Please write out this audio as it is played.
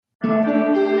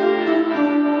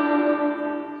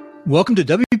Welcome to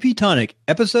WP Tonic,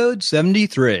 episode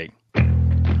 73.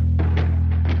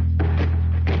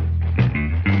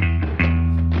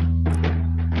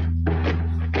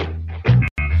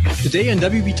 Today on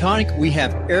WP Tonic, we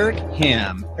have Eric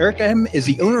Ham. Eric Ham is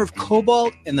the owner of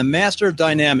Cobalt and the master of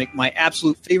Dynamic. My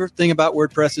absolute favorite thing about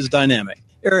WordPress is Dynamic.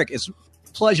 Eric, it's a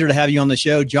pleasure to have you on the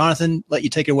show. Jonathan, let you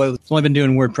take it away. I've only been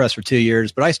doing WordPress for 2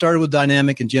 years, but I started with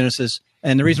Dynamic and Genesis.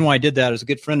 And the reason why I did that is a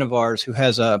good friend of ours who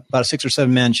has about a 6 or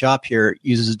 7 man shop here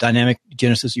uses Dynamic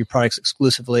Genesis, your products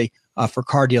exclusively for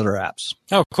car dealer apps.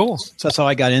 Oh, cool. So that's how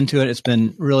I got into it. It's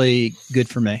been really good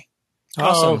for me.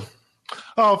 Awesome.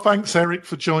 Oh, thanks, Eric,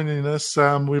 for joining us.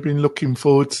 We've been looking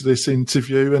forward to this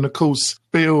interview. And, of course,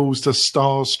 Bill's just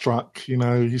starstruck. You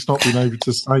know, he's not been able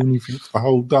to say anything for the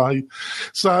whole day.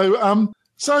 So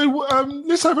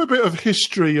let's have a bit of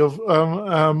history of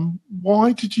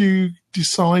why did you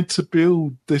decide to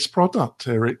build this product,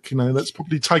 Eric? You know, that's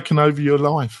probably taken over your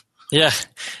life. Yeah,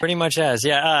 pretty much has.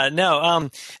 Yeah,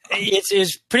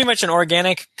 it's pretty much an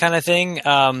organic kind of thing.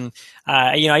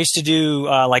 I used to do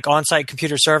like on-site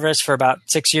computer service for about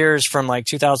 6 years, from like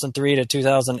 2003 to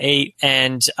 2008,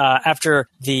 and after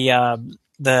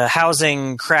the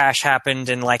housing crash happened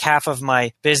and like half of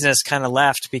my business kind of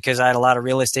left because I had a lot of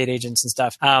real estate agents and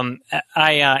stuff.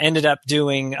 I ended up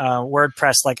doing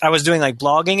WordPress. Like I was doing like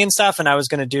blogging and stuff, and I was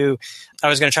going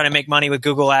to try to make money with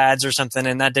Google Ads or something,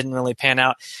 and that didn't really pan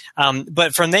out.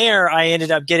 But from there, I ended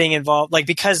up getting involved, like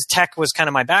because tech was kind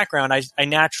of my background, I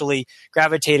naturally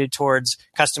gravitated towards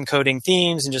custom coding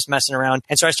themes and just messing around.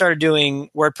 And so I started doing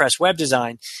WordPress web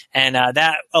design, and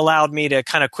that allowed me to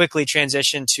kind of quickly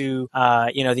transition to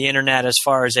the internet as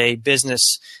far as a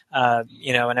business,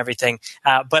 and everything.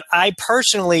 But I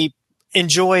personally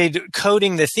enjoyed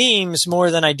coding the themes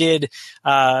more than I did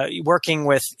working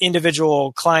with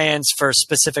individual clients for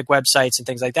specific websites and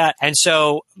things like that. And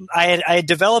so I had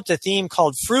developed a theme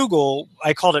called Frugal.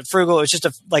 I called it Frugal. It was just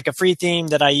a free theme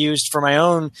that I used for my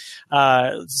own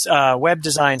web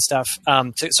design stuff.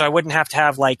 So I wouldn't have to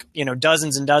have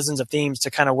dozens and dozens of themes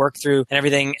to kind of work through and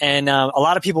everything. And a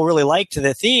lot of people really liked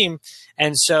the theme.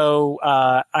 And so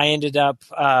I ended up,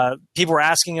 people were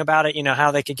asking about it,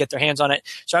 how they could get their hands on it.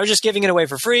 So I was just giving it away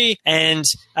for free. And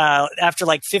after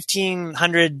like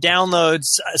 1,500 downloads,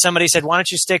 somebody said, why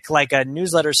don't you stick like a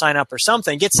newsletter sign up or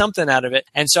something, get something out of it.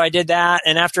 And so I did that.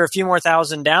 And after a few more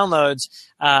thousand downloads,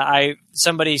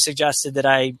 somebody suggested that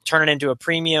I turn it into a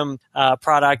premium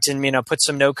product and, put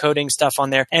some no coding stuff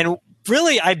on there. And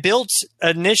really, I built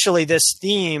initially this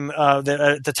theme that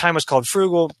at the time was called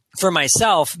Frugal for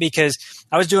myself because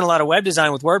I was doing a lot of web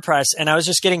design with WordPress, and I was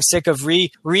just getting sick of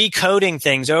recoding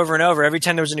things over and over. Every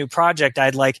time there was a new project,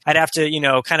 I'd have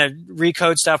to, kind of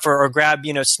recode stuff or grab,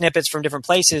 snippets from different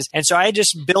places. And so I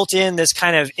just built in this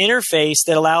kind of interface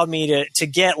that allowed me to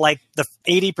get like the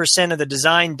 80% of the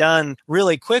design done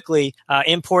really quickly,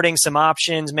 importing some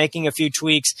options, making a few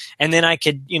tweaks, and then I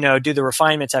could, do the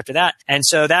refinements after that. And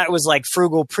so that was like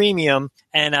Frugal Premium.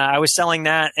 And I was selling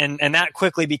that, and that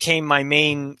quickly became my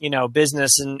main,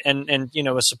 business and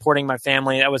was supporting my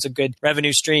family. That was a good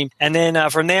revenue stream. And then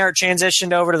from there, it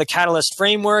transitioned over to the Catalyst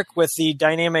framework with the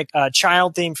dynamic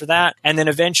child theme for that. And then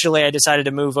eventually I decided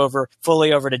to move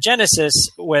fully over to Genesis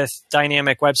with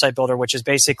Dynamic Website Builder, which is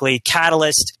basically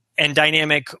Catalyst and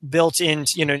Dynamic built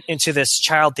into this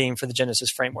child theme for the Genesis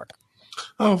framework.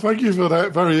 Oh, thank you for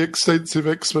that very extensive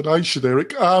explanation,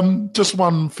 Eric. Just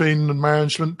one thing,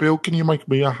 management, Bill, can you make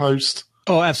me a host?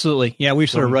 Oh, absolutely. Yeah, we've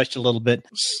sort of rushed a little bit.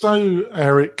 So,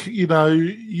 Eric, you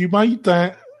made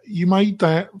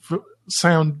that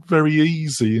sound very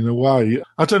easy in a way.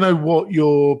 I don't know what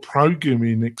your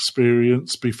programming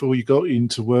experience before you got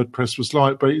into WordPress was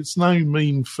like, but it's no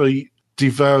mean feat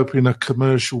developing a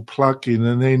commercial plugin,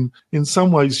 and then in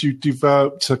some ways you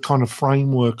developed a kind of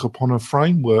framework upon a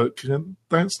framework, and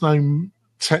that's no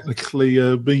technically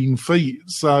a mean feat.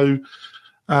 So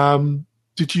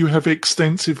did you have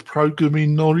extensive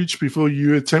programming knowledge before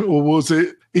you attempt, or was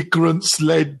it ignorance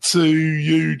led to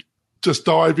you just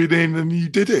diving in and you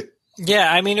did it?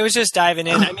 Yeah, it was just diving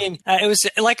in. It was,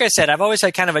 like I said, I've always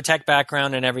had kind of a tech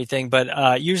background and everything,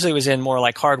 but usually it was in more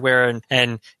like hardware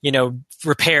and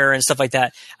repair and stuff like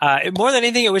that. More than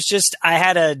anything, it was just I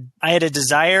had a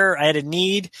desire, I had a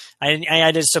need, I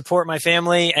had to support my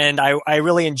family, and I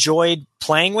really enjoyed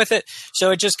playing with it.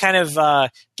 So it just kind of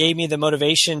gave me the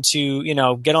motivation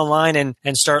to, get online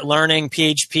and start learning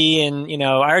PHP. And, I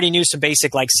already knew some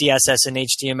basic like CSS and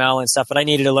HTML and stuff, but I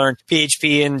needed to learn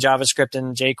PHP and JavaScript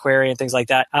and jQuery and things like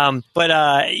that. But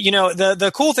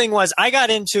the cool thing was I got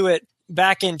into it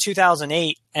back in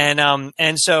 2008.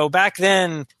 And so back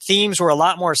then themes were a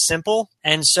lot more simple.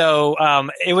 And so,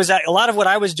 it was a lot of what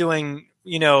I was doing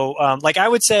like I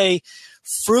would say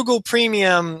Frugal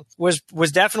Premium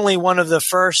was definitely one of the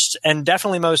first and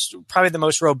definitely probably the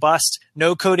most robust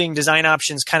no coding design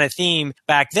options kind of theme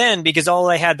back then, because all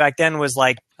they had back then was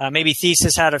like maybe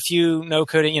Thesis had a few no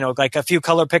coding, like a few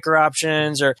color picker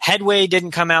options, or Headway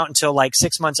didn't come out until like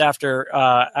 6 months after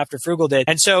Frugal did.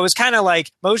 And so it was kind of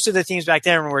like most of the themes back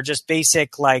then were just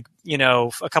basic, like,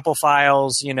 a couple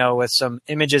files, with some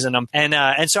images in them.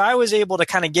 And so I was able to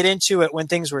kind of get into it when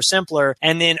things were simpler.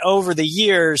 And then over the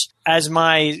years, as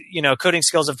my, coding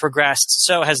skills have progressed,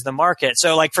 so has the market.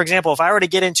 So like, for example, if I were to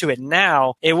get into it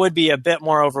now, it would be a bit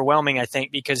more overwhelming, I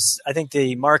think, because I think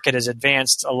the market has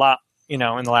advanced a lot, in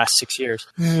the last 6 years.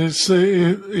 Yeah,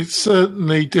 it's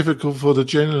certainly difficult for the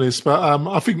generalist, but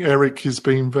I think Eric has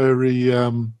been very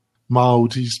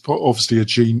mild. He's obviously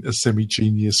a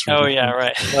semi-genius. Oh, yeah,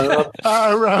 right.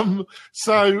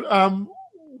 So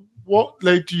what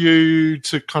led you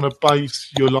to kind of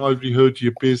base your livelihood,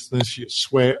 your business, your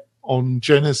sweat on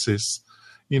Genesis?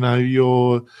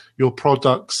 Your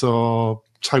products are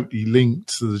totally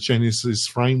linked to the Genesis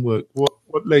framework.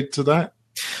 What led to that?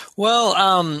 Well,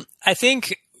 I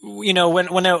think, when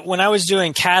I was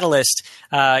doing Catalyst,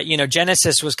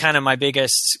 Genesis was kind of my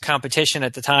biggest competition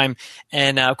at the time.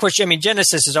 And of course,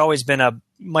 Genesis has always been a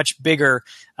much bigger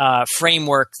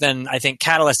framework than I think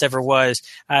Catalyst ever was,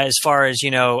 as far as,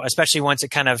 especially once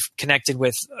it kind of connected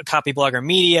with Copyblogger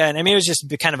Media. And it was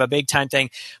just kind of a big time thing.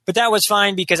 But that was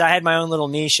fine because I had my own little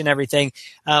niche and everything.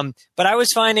 But I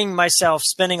was finding myself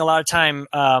spending a lot of time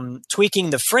tweaking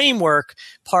the framework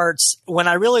parts when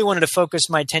I really wanted to focus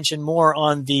my attention more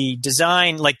on the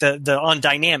design, like on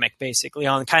dynamic, basically,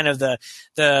 on kind of the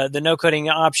no coding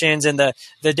options and the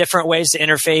different ways to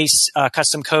interface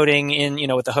custom coding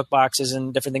in, with the hook boxes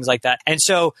and different things like that. And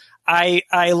so I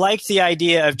liked the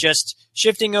idea of just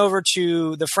shifting over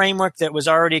to the framework that was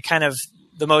already kind of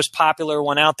the most popular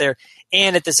one out there,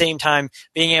 and at the same time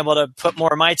being able to put more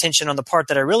of my attention on the part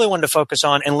that I really wanted to focus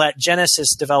on and let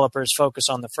Genesis developers focus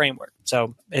on the framework.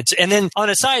 So and then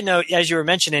on a side note, as you were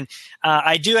mentioning,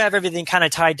 I do have everything kind of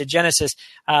tied to Genesis,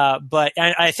 but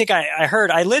I think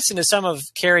I listened to some of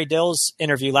Carrie Dill's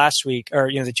interview last week,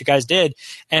 or that you guys did,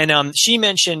 and she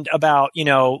mentioned about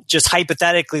just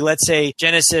hypothetically, let's say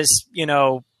Genesis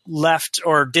left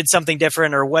or did something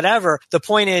different or whatever. The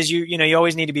point is, you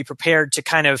always need to be prepared to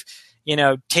kind of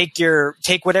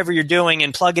take whatever you're doing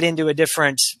and plug it into a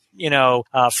different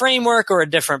framework or a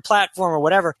different platform or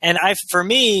whatever. And for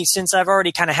me, since I've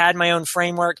already kind of had my own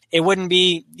framework, it wouldn't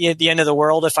be at the end of the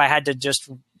world if I had to just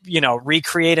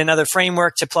recreate another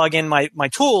framework to plug in my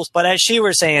tools. But as she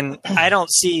was saying, I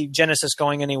don't see Genesis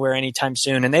going anywhere anytime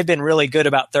soon. And they've been really good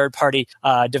about third-party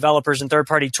developers and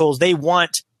third-party tools. They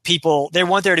want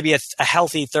there to be a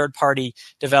healthy third-party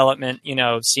development,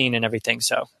 scene and everything.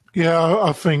 So. Yeah,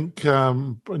 I think,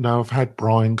 I've had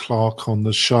Brian Clark on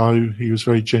the show. He was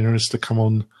very generous to come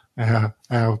on our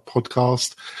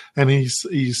podcast, and he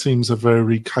seems a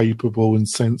very capable and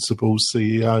sensible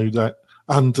CEO that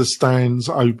understands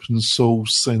open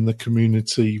source and the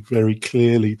community very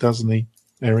clearly, doesn't he,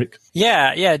 Eric?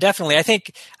 Yeah, definitely. I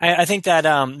think that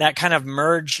that kind of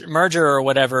merger or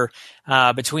whatever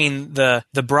between the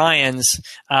Bryans,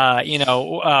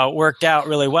 worked out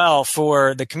really well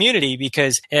for the community,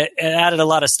 because it added a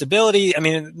lot of stability. I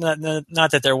mean,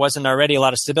 not that there wasn't already a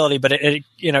lot of stability, but it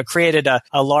created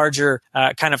a larger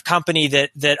kind of company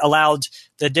that allowed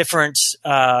the different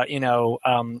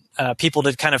people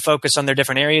to kind of focus on their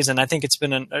different areas. And I think it's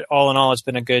been all in all, it's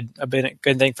been a good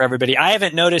thing for everybody. I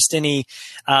haven't noticed anything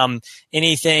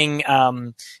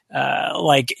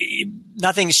like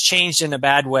nothing's changed in a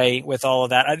bad way with all of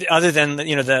that, other than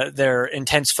their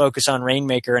intense focus on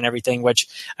Rainmaker and everything, which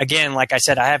again, like I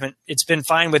said, it's been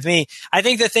fine with me. I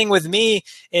think the thing with me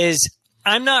is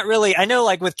I'm not really, I know,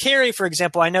 like with Carrie, for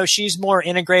example, I know she's more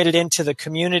integrated into the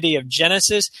community of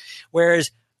Genesis, whereas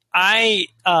I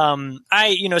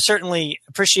certainly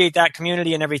appreciate that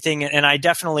community and everything. And I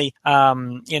definitely,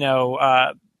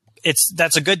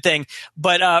 that's a good thing.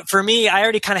 But for me, I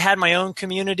already kind of had my own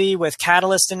community with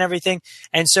Catalyst and everything.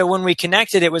 And so when we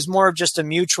connected, it was more of just a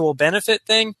mutual benefit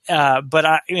thing. But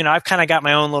I've kind of got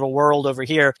my own little world over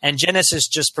here, and Genesis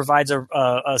just provides a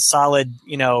solid,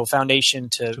 foundation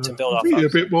to build off of. A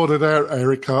bit more to that,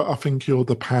 Eric. I think you're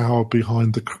the power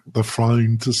behind the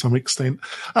throne to some extent.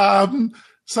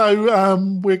 So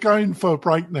we're going for a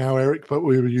break now, Eric, but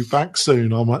we'll be back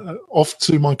soon. I'm off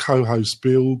to my co-host,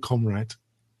 Bill Conrad.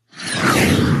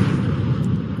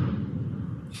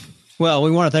 Well,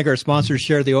 we want to thank our sponsors,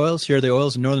 Share the Oils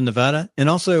in Northern Nevada. And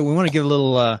also we want to give a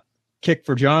little kick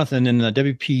for Jonathan in the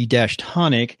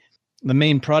WP-Tonic. the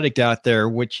main product out there,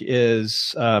 which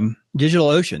is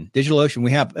DigitalOcean.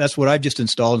 DigitalOcean, that's what I've just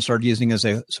installed and started using as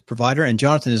a provider. And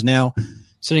Jonathan is now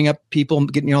setting up people,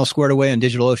 getting you all squared away on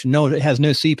DigitalOcean. No, it has no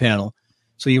cPanel.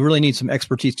 So you really need some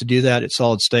expertise to do that at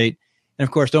solid state. And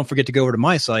of course, don't forget to go over to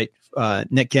my site,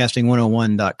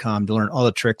 netcasting101.com, to learn all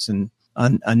the tricks on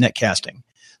netcasting.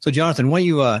 So Jonathan, why don't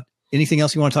you, anything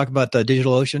else you want to talk about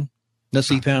DigitalOcean? No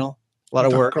cPanel, a lot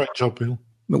of work. Great job, Bill.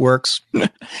 It works.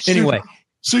 Anyway.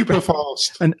 Super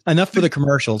fast. And enough for the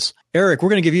commercials. Eric, we're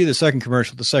going to give you the second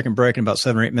commercial, the second break in about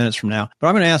 7 or 8 minutes from now. But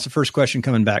I'm going to ask the first question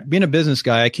coming back. Being a business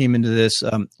guy, I came into this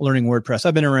learning WordPress.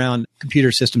 I've been around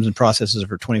computer systems and processes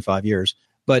for 25 years.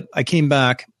 But I came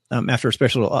back after a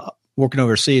special working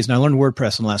overseas, and I learned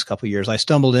WordPress in the last couple of years. I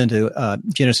stumbled into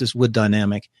Genesis with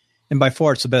Dynamic. And by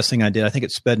far, it's the best thing I did. I think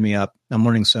it sped me up. I'm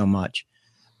learning so much.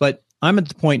 But I'm at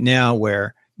the point now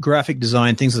where graphic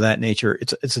design, things of that nature,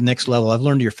 it's the next level. I've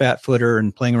learned your fat footer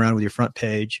and playing around with your front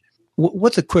page.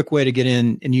 What's a quick way to get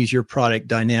in and use your product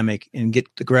Dynamic and get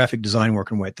the graphic design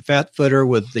working with the fat footer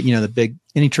with the big,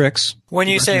 any tricks? When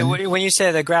you say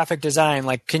the graphic design,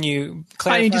 like, can you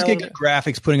clarify? Just get good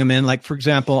graphics, putting them in. Like, for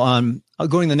example,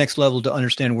 going to the next level to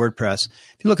understand WordPress.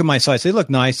 If you look at my sites, they look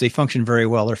nice. They function very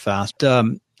well. They're fast.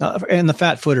 And the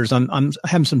fat footers, I'm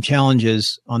having some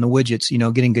challenges on the widgets,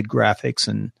 getting good graphics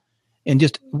and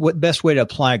just what best way to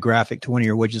apply a graphic to one of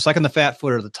your widgets, like on the fat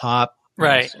footer at the top.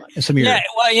 Right. Some of your,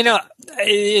 well,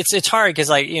 it's hard because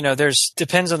there's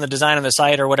depends on the design of the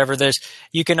site or whatever.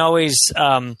 You can always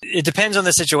it depends on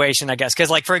the situation, I guess.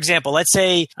 Because for example, let's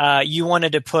say you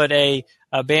wanted to put a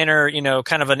banner,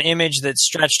 kind of an image that's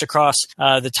stretched across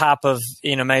the top of,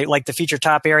 like the feature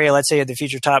top area. Let's say the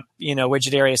feature top,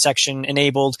 widget area section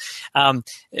enabled.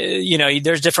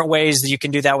 There's different ways that you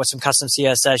can do that with some custom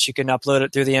CSS. You can upload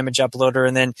it through the image uploader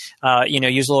and then,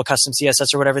 use a little custom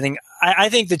CSS or whatever thing. I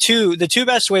think the two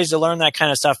best ways to learn that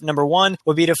kind of stuff, number one,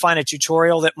 would be to find a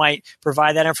tutorial that might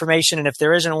provide that information. And if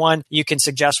there isn't one, you can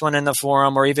suggest one in the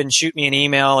forum or even shoot me an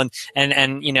email and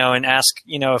ask,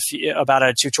 about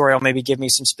a tutorial, maybe give me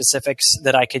some specifics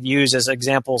that I could use as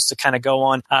examples to kind of go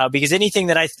on, because anything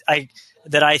that I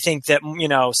think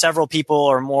that several people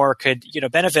or more could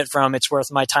benefit from, it's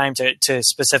worth my time to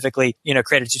specifically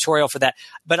create a tutorial for that.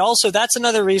 But also that's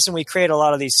another reason we create a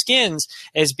lot of these skins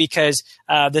is because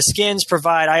the skins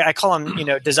provide I call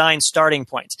them design starting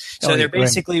points. So they're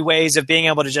basically ways of being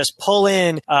able to just pull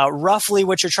in roughly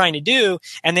what you're trying to do,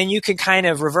 and then you can kind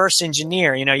of reverse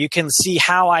engineer. You can see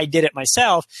how I did it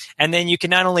myself, and then you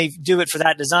can not only do it for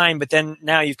that design, but then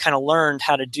now you've kind of learned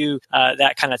how to do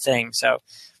that kind of thing. So.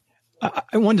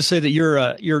 I wanted to say that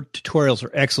your tutorials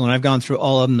are excellent. I've gone through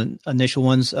all of them, the initial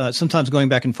ones. Sometimes going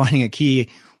back and finding a key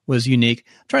was unique.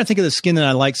 I'm trying to think of the skin that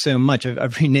I like so much.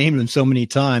 I've renamed them so many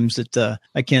times that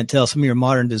I can't tell. Some of your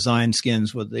modern design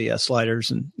skins with the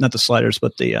sliders, and not the sliders,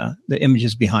 but the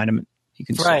images behind them. You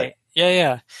can right.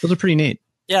 Yeah. Those are pretty neat.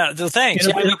 Yeah, thanks.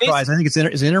 Enterprise. I think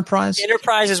it's Enterprise.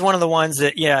 Enterprise is one of the ones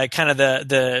that, kind of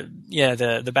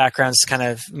the backgrounds kind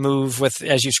of move with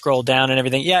as you scroll down and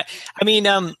everything. Yeah, I mean,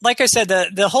 like I said,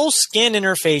 the whole skin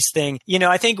interface thing.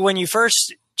 I think when you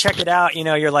first check it out,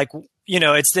 you're like,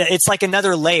 it's like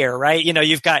another layer, right?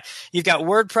 You've got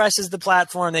WordPress as the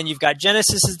platform, then you've got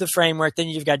Genesis as the framework, then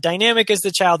you've got Dynamic as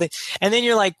the child, and then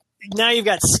you're like, now you've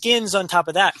got skins on top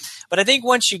of that. But I think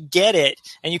once you get it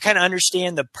and you kind of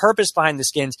understand the purpose behind the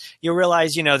skins, you'll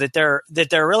realize, that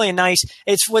they're really nice.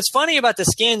 It's what's funny about the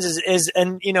skins is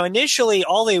initially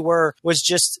all they were was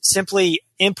just simply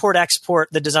import, export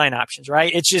the design options,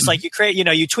 right? It's just like you create,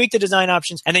 you tweak the design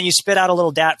options and then you spit out a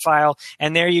little DAT file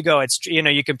and there you go. It's, you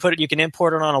can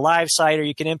import it on a live site or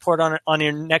you can import on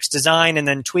your next design and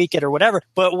then tweak it or whatever.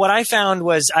 But what I found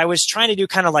was I was trying to do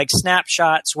kind of like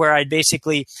snapshots where I'd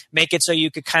basically make it so you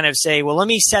could kind of say, well, let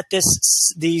me set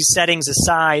these settings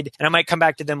aside and I might come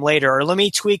back to them later, or let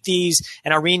me tweak these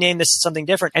and I'll rename this to something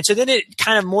different. And so then it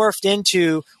kind of morphed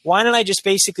into, why don't I just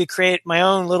basically create my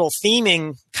own little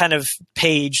theming kind of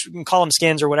page, you can call them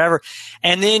skins or whatever,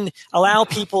 and then allow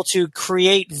people to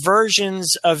create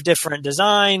versions of different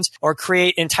designs or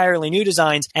create entirely new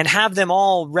designs and have them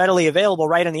all readily available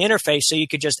right in the interface. So you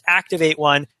could just activate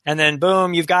one and then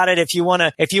boom, you've got it. If you want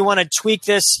to tweak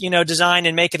this, design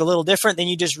and make it a little different, then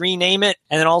you just rename it.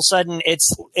 And then all of a sudden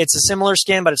it's a similar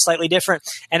skin, but it's slightly different.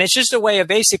 And it's just a way of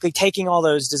basically taking all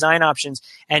those design options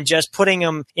and just putting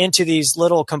them into these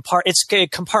little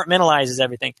it compartmentalizes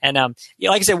everything. And,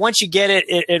 like I said, once you get it,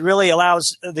 it really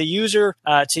allows the user,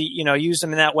 to, use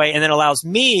them in that way. And then allows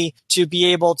me to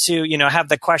be able to, have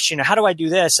the question, how do I do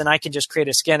this? And I can just create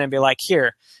a skin and be like,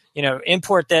 here,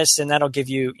 import this, and that'll give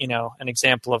you, an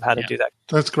example of how to do that.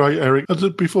 That's great, Eric.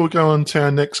 Before we go on to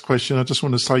our next question, I just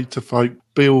want to say to folk,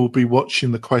 Bill will be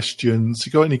watching the questions.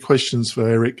 You got any questions for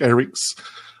Eric? Eric's,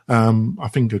 I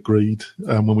think, agreed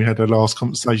when we had our last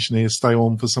conversation here, stay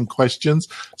on for some questions.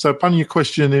 So bung your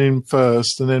question in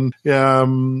first, and then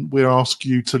we'll ask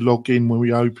you to log in when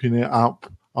we open it up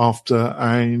after,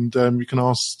 and you can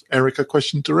ask Eric a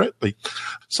question directly.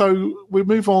 So we'll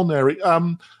move on, Eric.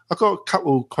 I've got a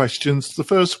couple of questions. The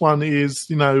first one is,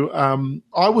 I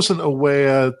wasn't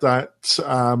aware that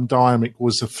Dynamic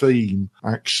was a theme,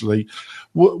 actually.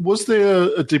 Was there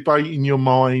a debate in your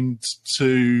mind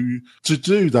to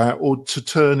do that, or to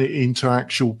turn it into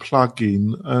actual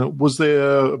plugin? Was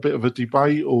there a bit of a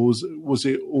debate, or was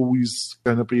it always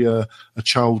going to be a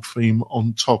child theme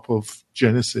on top of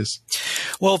Genesis?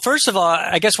 Well, first of all,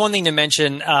 I guess one thing to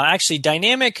mention, actually,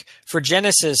 Dynamic for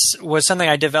Genesis was something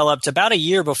I developed about a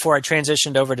year before I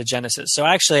transitioned over to Genesis. So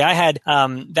actually, I had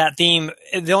that theme.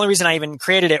 The only reason I even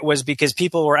created it was because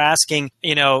people were asking,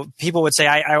 people would say,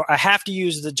 I have to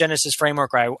use the Genesis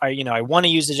framework, or I want to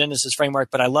use the Genesis framework,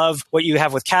 but I love what you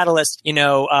have with Catalyst.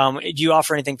 Do you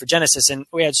offer anything for Genesis? And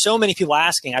we had so many people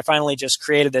asking, I finally just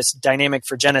created this Dynamic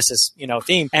for Genesis,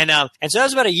 theme. And so that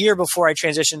was about a year before I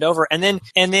transitioned over. And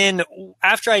then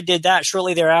after I did that,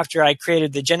 shortly thereafter, I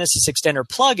created the Genesis Extender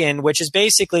plugin, which is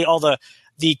basically all the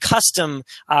custom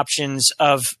options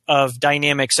of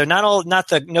Dynamic. So not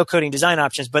the no coding design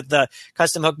options, but the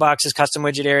custom hook boxes, custom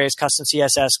widget areas, custom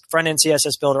CSS, front end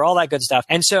CSS builder, all that good stuff.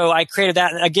 And so I created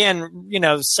that again,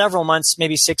 several months,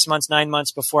 maybe 6 months, 9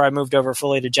 months before I moved over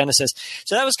fully to Genesis.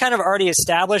 So that was kind of already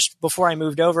established before I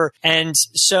moved over. And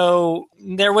so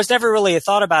there was never really a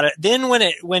thought about it. Then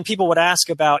when people would ask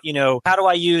about, how do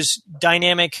I use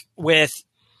Dynamic with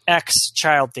X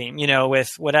child theme, with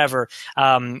whatever,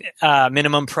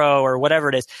 minimum pro or whatever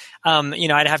it is,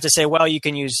 I'd have to say, well, you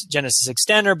can use Genesis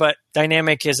Extender, but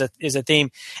Dynamic is a theme.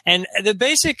 And the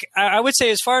basic, I would say,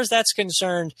 as far as that's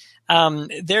concerned,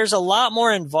 there's a lot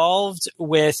more involved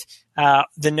with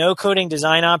the no coding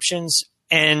design options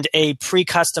and a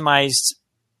pre-customized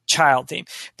child theme,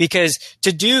 because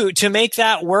to make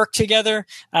that work together,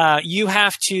 you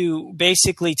have to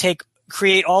basically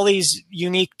create all these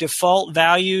unique default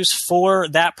values for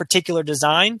that particular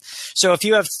design. So if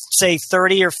you have, say,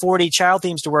 30 or 40 child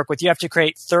themes to work with, you have to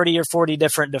create 30 or 40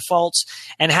 different defaults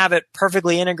and have it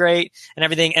perfectly integrate and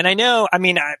everything. And I know, I'm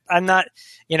not,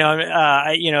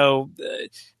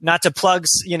 not to plug,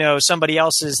 somebody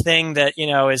else's thing that,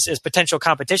 is potential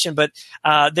competition, but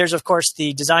there's, of course,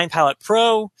 the Design Palette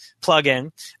Pro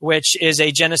plugin, which is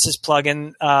a Genesis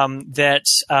plugin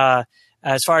that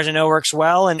as far as I know, works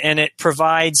well, and it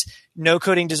provides no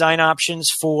coding design options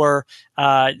for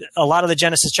a lot of the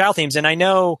Genesis child themes. And I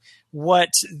know what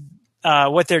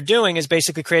they're doing is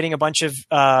basically creating a bunch of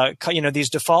these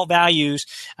default values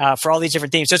for all these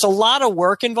different themes. So it's a lot of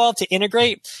work involved to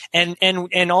integrate,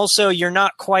 and also you're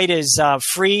not quite as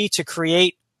free to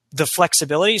create the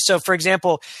flexibility. So, for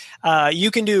example,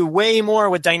 you can do way more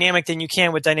with Dynamic than you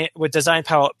can with Design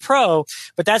Palette Pro,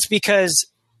 but that's because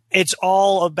it's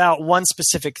all about one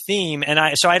specific theme, and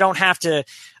I don't have to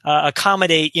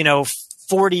accommodate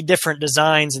 40 different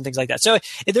designs and things like that. So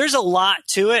there's a lot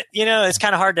to it. It's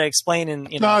kind of hard to explain.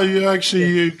 No,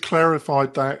 you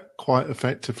clarified that quite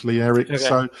effectively, Eric. Okay.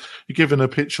 So you're given a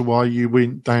picture why you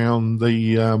went down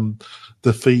the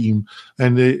theme,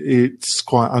 and it's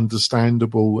quite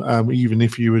understandable, even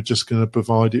if you were just going to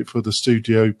provide it for the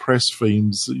Studio Press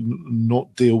themes,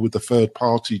 not deal with the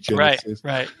third-party Genesis.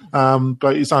 Right.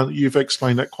 But you've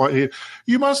explained that quite here.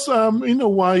 You must, in a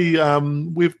way,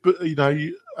 with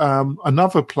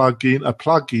another plugin, a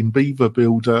plugin, Beaver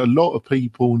Builder. A lot of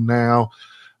people now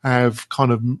have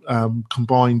kind of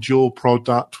combined your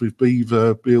product with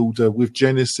Beaver Builder with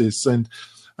Genesis, and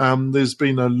there's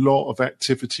been a lot of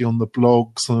activity on the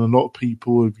blogs, and a lot of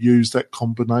people have used that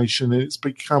combination, and it's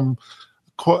become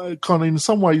quite kind of, in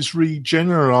some ways,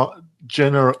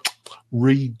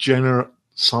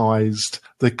 regeneratized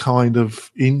the kind of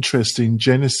interest in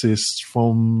Genesis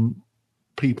from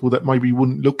people that maybe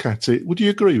wouldn't look at it. Would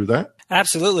you agree with that?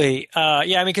 Absolutely.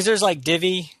 Because there's like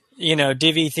Divi.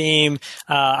 Divi theme.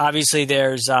 Obviously,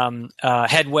 there's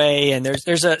Headway, and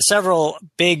there's several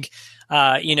big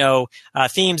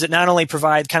themes that not only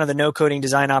provide kind of the no coding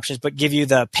design options, but give you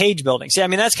the page building. See, I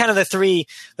mean, that's kind of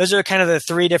those are kind of the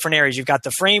three different areas. You've got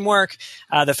the framework,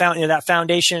 that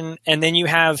foundation, and then you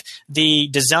have the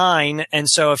design. And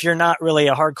so if you're not really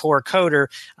a hardcore coder,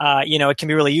 it can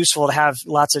be really useful to have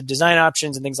lots of design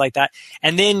options and things like that.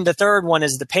 And then the third one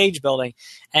is the page building.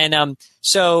 And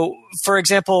so, for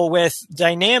example, with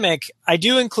Dynamic, I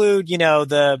do include,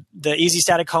 the easy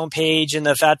static homepage and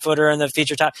the fat footer and the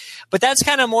feature top, but that's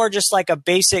kind of more just like a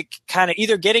basic kind of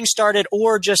either getting started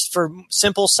or just for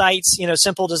simple sites,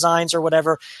 simple designs or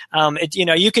whatever.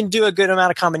 You can do a good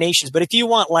amount of combinations, but if you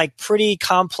want like pretty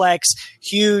complex,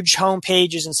 huge home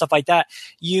pages and stuff like that,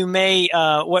 you may,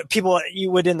 what people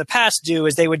you would in the past do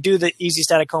is they would do the easy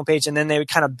static homepage and then they would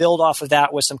kind of build off of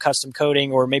that with some custom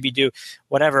coding or maybe do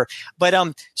whatever. But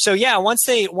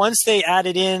once they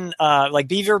added in like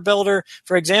Beaver Builder,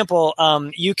 for example,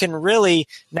 you can really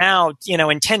now,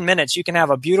 in 10 minutes, you can have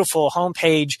a beautiful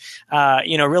homepage,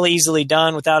 really easily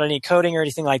done without any coding or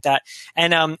anything like that.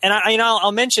 And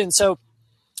I'll mention, so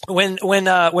when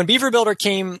Beaver Builder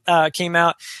came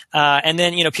out, and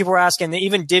then, people were asking,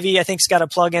 even Divi, I think, has got a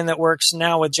plugin that works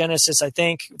now with Genesis, I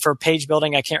think, for page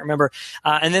building. I can't remember.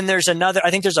 And then there's another,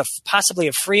 I think there's possibly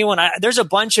a free one. There's a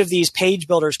bunch of these page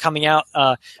builders coming out,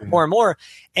 more and more.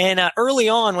 And early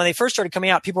on, when they first started coming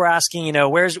out, people were asking,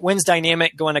 when's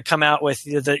Dynamic going to come out with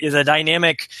the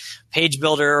Dynamic page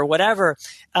builder or whatever?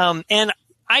 And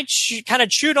I kind of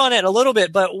chewed on it a little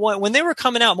bit, but when they were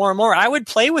coming out more and more, I would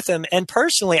play with them. And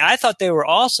personally, I thought they were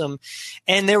awesome.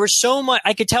 And there was so much,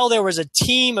 I could tell there was a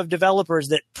team of developers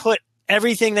that put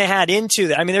everything they had into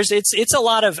that. I mean,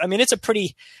 it's a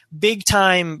pretty big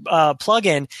time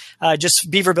plugin, just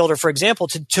Beaver Builder, for example,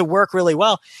 to work really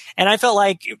well. And I felt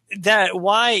like that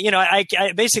I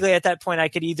basically at that point I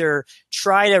could either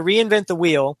try to reinvent the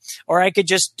wheel or I could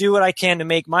just do what I can to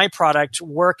make my product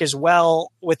work as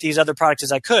well with these other products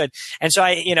as I could. And so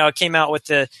I came out with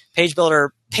the Page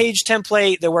Builder page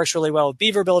template that works really well with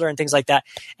Beaver Builder and things like that.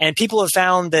 And people have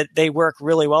found that they work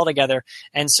really well together.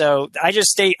 And so I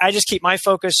just keep my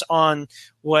focus on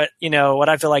what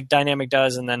I feel like Dynamic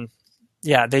does. And then,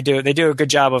 they do a good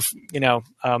job of,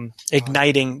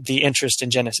 igniting the interest in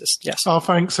Genesis. Yes. Oh,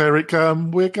 thanks, Eric.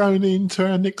 We're going into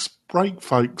our next break,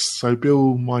 folks. So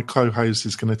Bill, my co-host,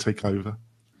 is going to take over.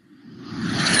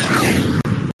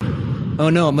 Oh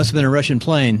no, it must have been a Russian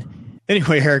plane.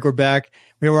 Anyway, Eric, we're back.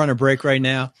 We're on a break right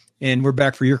now, and we're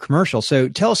back for your commercial. So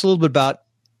tell us a little bit about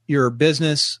your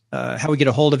business, how we get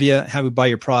a hold of you, how we buy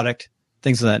your product,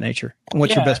 things of that nature. And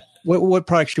what's your best? What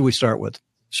product should we start with?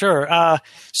 Sure.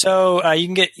 So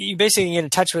you basically can get in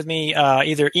touch with me,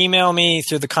 either email me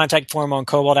through the contact form on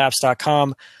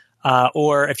cobaltapps.com.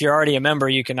 Or if you're already a member,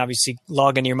 you can obviously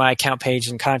log into your My Account page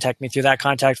and contact me through that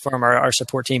contact form or our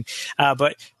support team.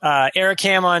 But Eric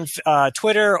Ham on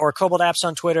Twitter or Cobalt Apps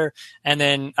on Twitter, and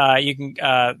then you can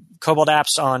Cobalt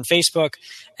Apps on Facebook.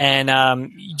 And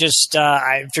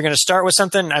if you're going to start with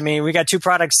something, I mean, we got two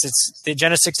products. It's the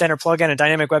Genesis Extender plugin and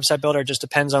Dynamic Website Builder. It just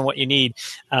depends on what you need.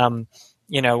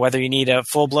 Whether you need a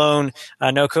full-blown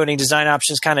no coding design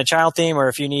options kind of child theme, or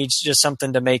if you need just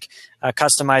something to make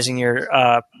customizing your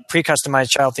pre-customized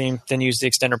child theme, then use the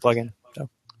Extender plugin. So.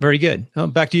 Very good.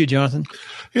 Back to you, Jonathan.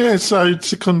 Yeah, so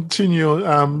to continue,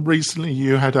 recently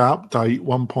you had an update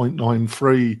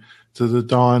 1.93 to the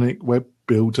Dynamic Web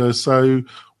Builder. So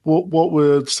what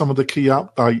were some of the key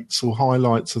updates or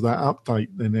highlights of that update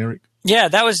then, Eric? Yeah,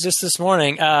 that was just this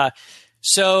morning.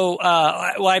 So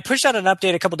I pushed out an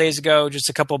update a couple days ago, just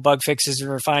a couple of bug fixes and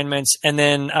refinements, and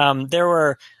then there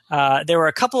were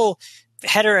a couple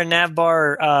header and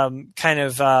navbar kind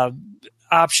of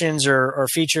options or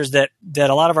features that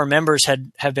a lot of our members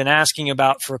have been asking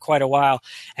about for quite a while,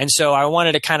 and so I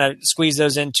wanted to kind of squeeze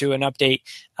those into an update.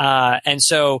 And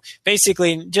so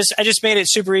basically, I just made it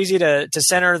super easy to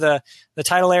center the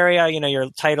title area,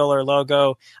 your title or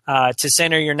logo, to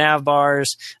center your nav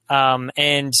bars.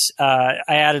 And I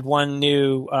added one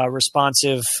new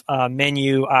responsive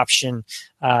menu option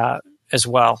as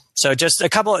well. So just there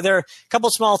are a couple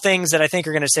small things that I think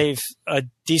are going to save a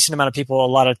decent amount of people a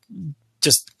lot of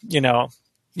just, a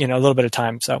little bit of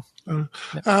time. So.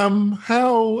 How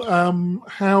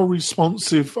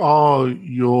responsive are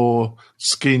your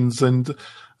skins, and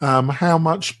how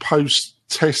much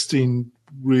post-testing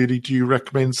really do you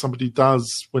recommend somebody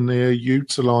does when they're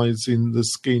utilizing the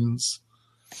skins?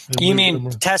 You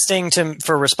mean testing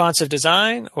for responsive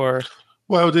design, or?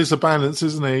 Well, there's a balance,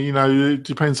 isn't there? It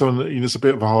depends on, it's a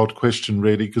bit of a hard question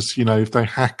really, because, if they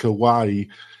hack away,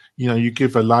 you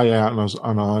give a layout,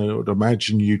 and I would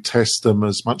imagine you test them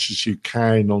as much as you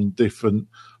can on different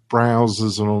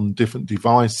browsers and on different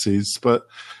devices. But,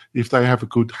 if they have a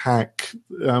good hack,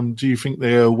 do you think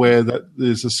they're aware that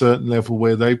there's a certain level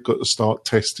where they've got to start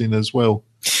testing as well?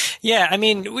 Yeah, I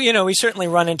mean, we certainly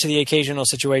run into the occasional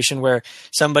situation where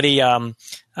somebody,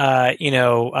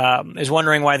 is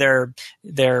wondering why their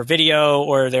video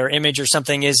or their image or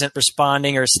something isn't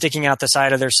responding or sticking out the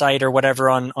side of their site or whatever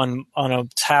on a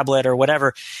tablet or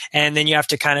whatever, and then you have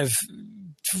to kind of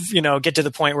get to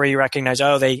the point where you recognize,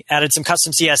 they added some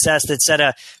custom CSS that set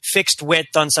a fixed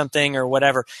width on something or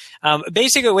whatever.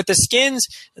 Basically, with the skins,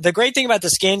 the great thing about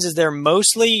the skins is they're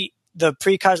mostly they're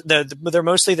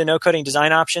mostly the no coding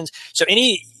design options. So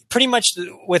pretty much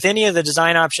with any of the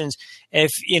design options,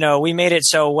 if we made it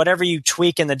so whatever you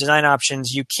tweak in the design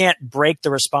options, you can't break the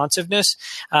responsiveness.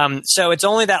 So it's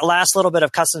only that last little bit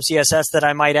of custom CSS that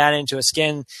I might add into a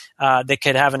skin that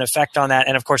could have an effect on that.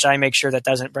 And of course, I make sure that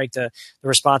doesn't break the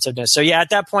responsiveness. So yeah, at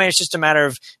that point, it's just a matter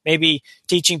of maybe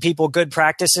teaching people good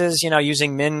practices,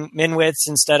 using min widths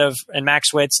and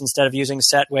max widths instead of using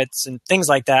set widths and things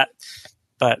like that.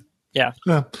 But yeah.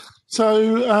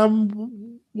 So,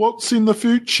 what's in the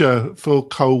future for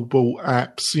Cobalt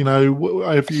apps?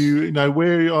 Have you,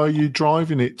 where are you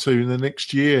driving it to in the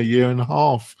next year and a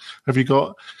half? Have you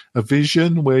got a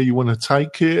vision where you want to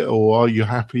take it, or are you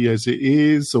happy as it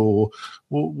is, or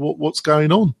what's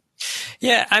going on?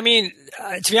 Yeah, I mean,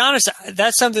 to be honest,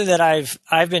 that's something that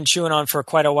I've been chewing on for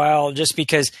quite a while, just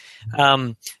because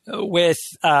when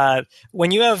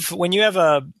you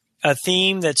have a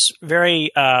theme that's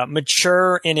very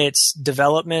mature in its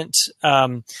development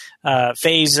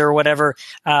phase or whatever,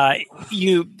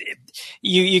 you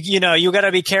got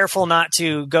to be careful not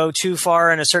to go too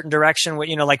far in a certain direction.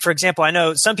 Like, for example, I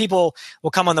know some people will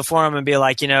come on the forum and be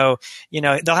like, they'll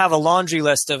have a laundry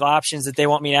list of options that they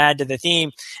want me to add to the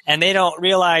theme, and they don't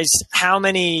realize how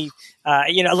many.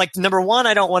 Like, number one,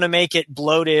 I don't want to make it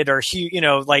bloated or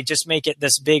just make it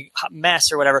this big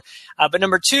mess or whatever. But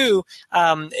number two,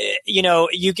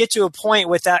 you get to a point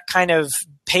with that kind of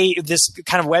this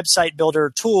kind of website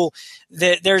builder tool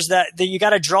that that you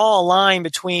got to draw a line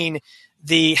between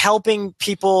the helping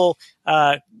people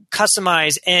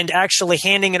customize and actually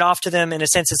handing it off to them in a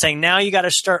sense of saying, now you got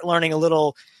to start learning a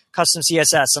little custom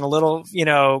CSS and a little,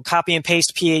 copy and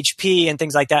paste PHP and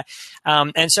things like that.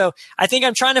 And so I think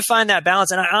I'm trying to find that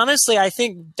balance. And I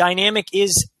think Dynamic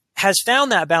has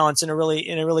found that balance in a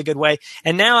really good way.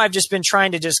 And now I've just been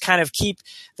trying to just kind of keep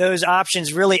those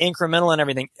options really incremental and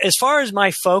everything. As far as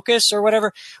my focus or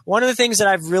whatever, one of the things that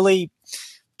I've really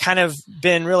kind of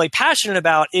been really passionate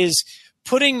about is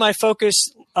putting my focus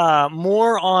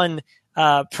more on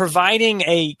providing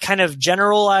a kind of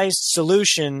generalized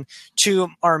solution to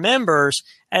our members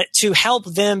to help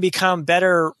them become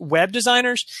better web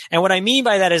designers. And what I mean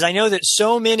by that is I know that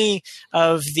so many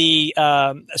of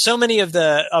our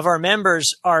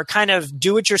members are kind of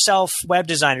do-it-yourself web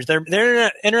designers.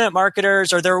 They're internet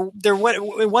marketers, or they're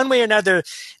one way or another,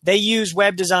 they use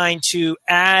web design to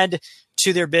add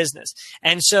to their business.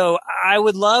 And so I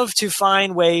would love to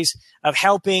find ways of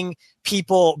helping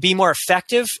people be more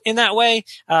effective in that way.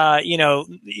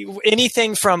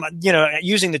 Anything from,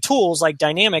 using the tools like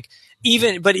Dynamic,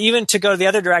 even to go the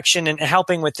other direction and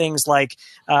helping with things like,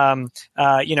 how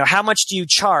much do you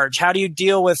charge? How do you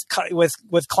deal with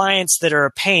clients that are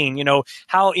a pain?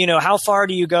 How far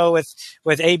do you go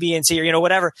with A, B, and C, or,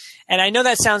 whatever. And I know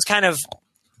that sounds kind of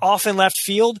off in left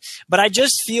field, but I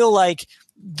just feel like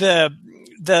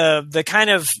the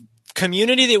kind of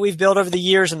community that we've built over the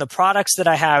years and the products that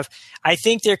I have, I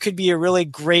think there could be a really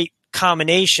great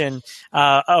combination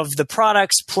of the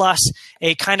products plus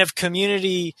a kind of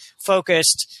community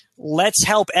focused, let's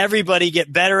help everybody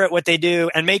get better at what they do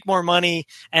and make more money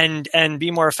and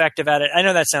be more effective at it. I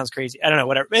know that sounds crazy. I don't know,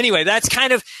 whatever. Anyway, that's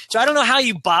kind of, so I don't know how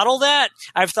you bottle that.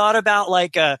 I've thought about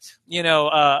like a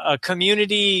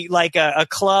community, like a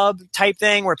club type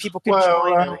thing where people can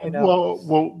join.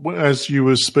 Well, as you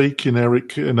were speaking,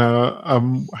 Eric,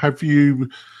 have you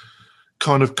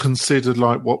kind of considered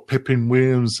like what Pippin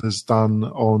Williams has done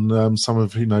on some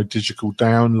of digital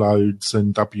downloads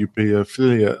and WP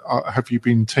affiliate? Have you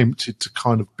been tempted to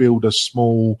kind of build a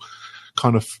small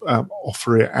kind of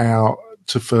offer it out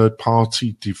to third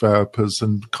party developers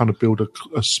and kind of build a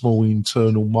small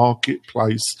internal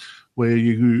marketplace where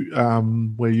you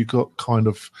got kind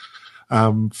of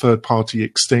third-party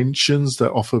extensions that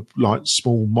offer like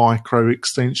small micro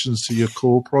extensions to your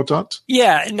core product?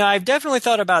 Yeah, no, I've definitely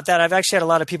thought about that. I've actually had a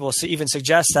lot of people even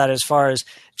suggest that, as far as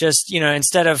just,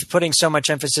 instead of putting so much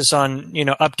emphasis on,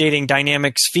 updating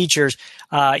Dynamics features,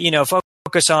 focus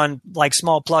focus on like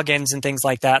small plugins and things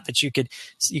like that you can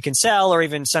sell, or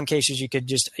even in some cases you could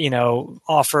just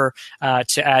offer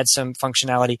to add some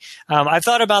functionality. I've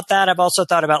thought about that. I've also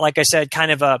thought about, like I said,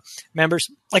 kind of a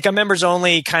members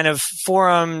only kind of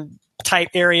forum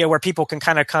type area where people can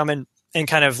kind of come and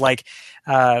kind of like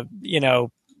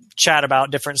chat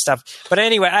about different stuff. But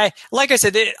anyway, like I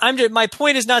said, my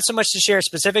point is not so much to share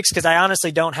specifics, because I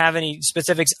honestly don't have any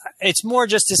specifics. It's more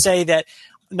just to say that,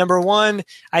 number one,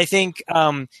 I think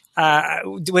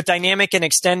with Dynamic and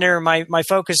Extender, my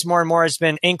focus more and more has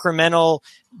been incremental,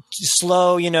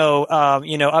 slow,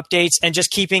 updates, and just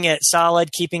keeping it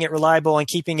solid, keeping it reliable, and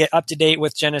keeping it up to date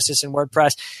with Genesis and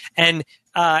WordPress, and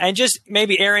just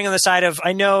maybe erring on the side of,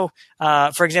 I know,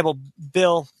 for example,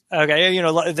 Bill. Okay,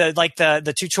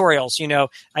 the tutorials.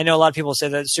 I know a lot of people say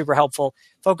that it's super helpful,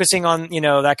 focusing on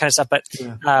that kind of stuff. But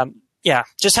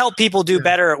just help people do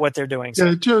better at what they're doing.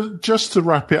 So. Yeah, just to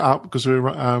wrap it up, because we're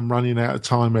running out of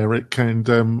time, Eric. And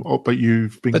but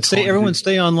you've been. But everyone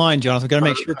stay online, Jonathan. We've got to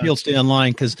make sure people stay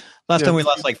online, because last time we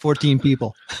lost like 14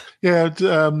 people. Yeah.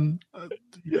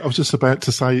 I was just about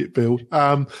to say it, Bill.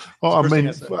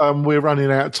 We're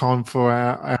running out of time for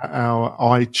our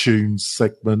iTunes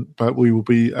segment, but we will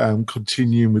be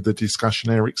continuing with the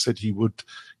discussion. Eric said he would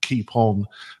keep on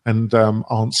and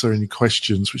answer any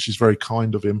questions, which is very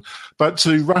kind of him. But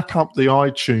to wrap up the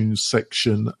iTunes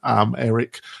section,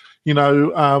 Eric, at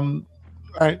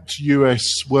US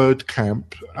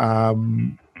WordCamp,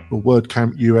 or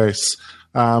WordCamp US,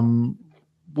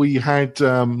 we had...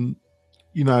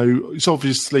 it's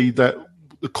obviously that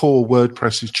the core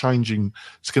WordPress is changing.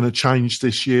 It's going to change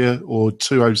this year, or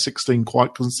 2016,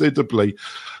 quite considerably.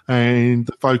 And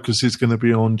the focus is going to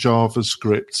be on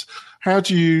JavaScript. How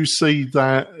do you see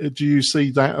that? Do you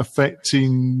see that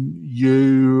affecting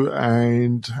you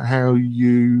and how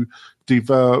you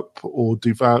develop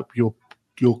your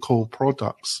core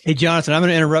products? Hey, Jonathan, I'm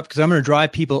going to interrupt because I'm going to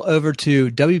drive people over to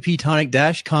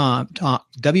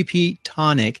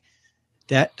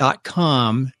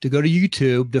WPTonic.com to go to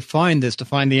YouTube to find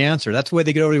the answer. That's the way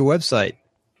they get over to your website.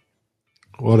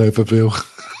 Whatever, Bill.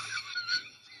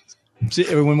 So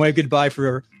everyone wave goodbye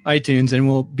for iTunes, and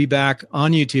we'll be back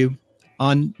on YouTube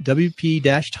on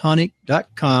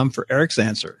WP-Tonic.com for Eric's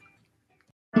answer.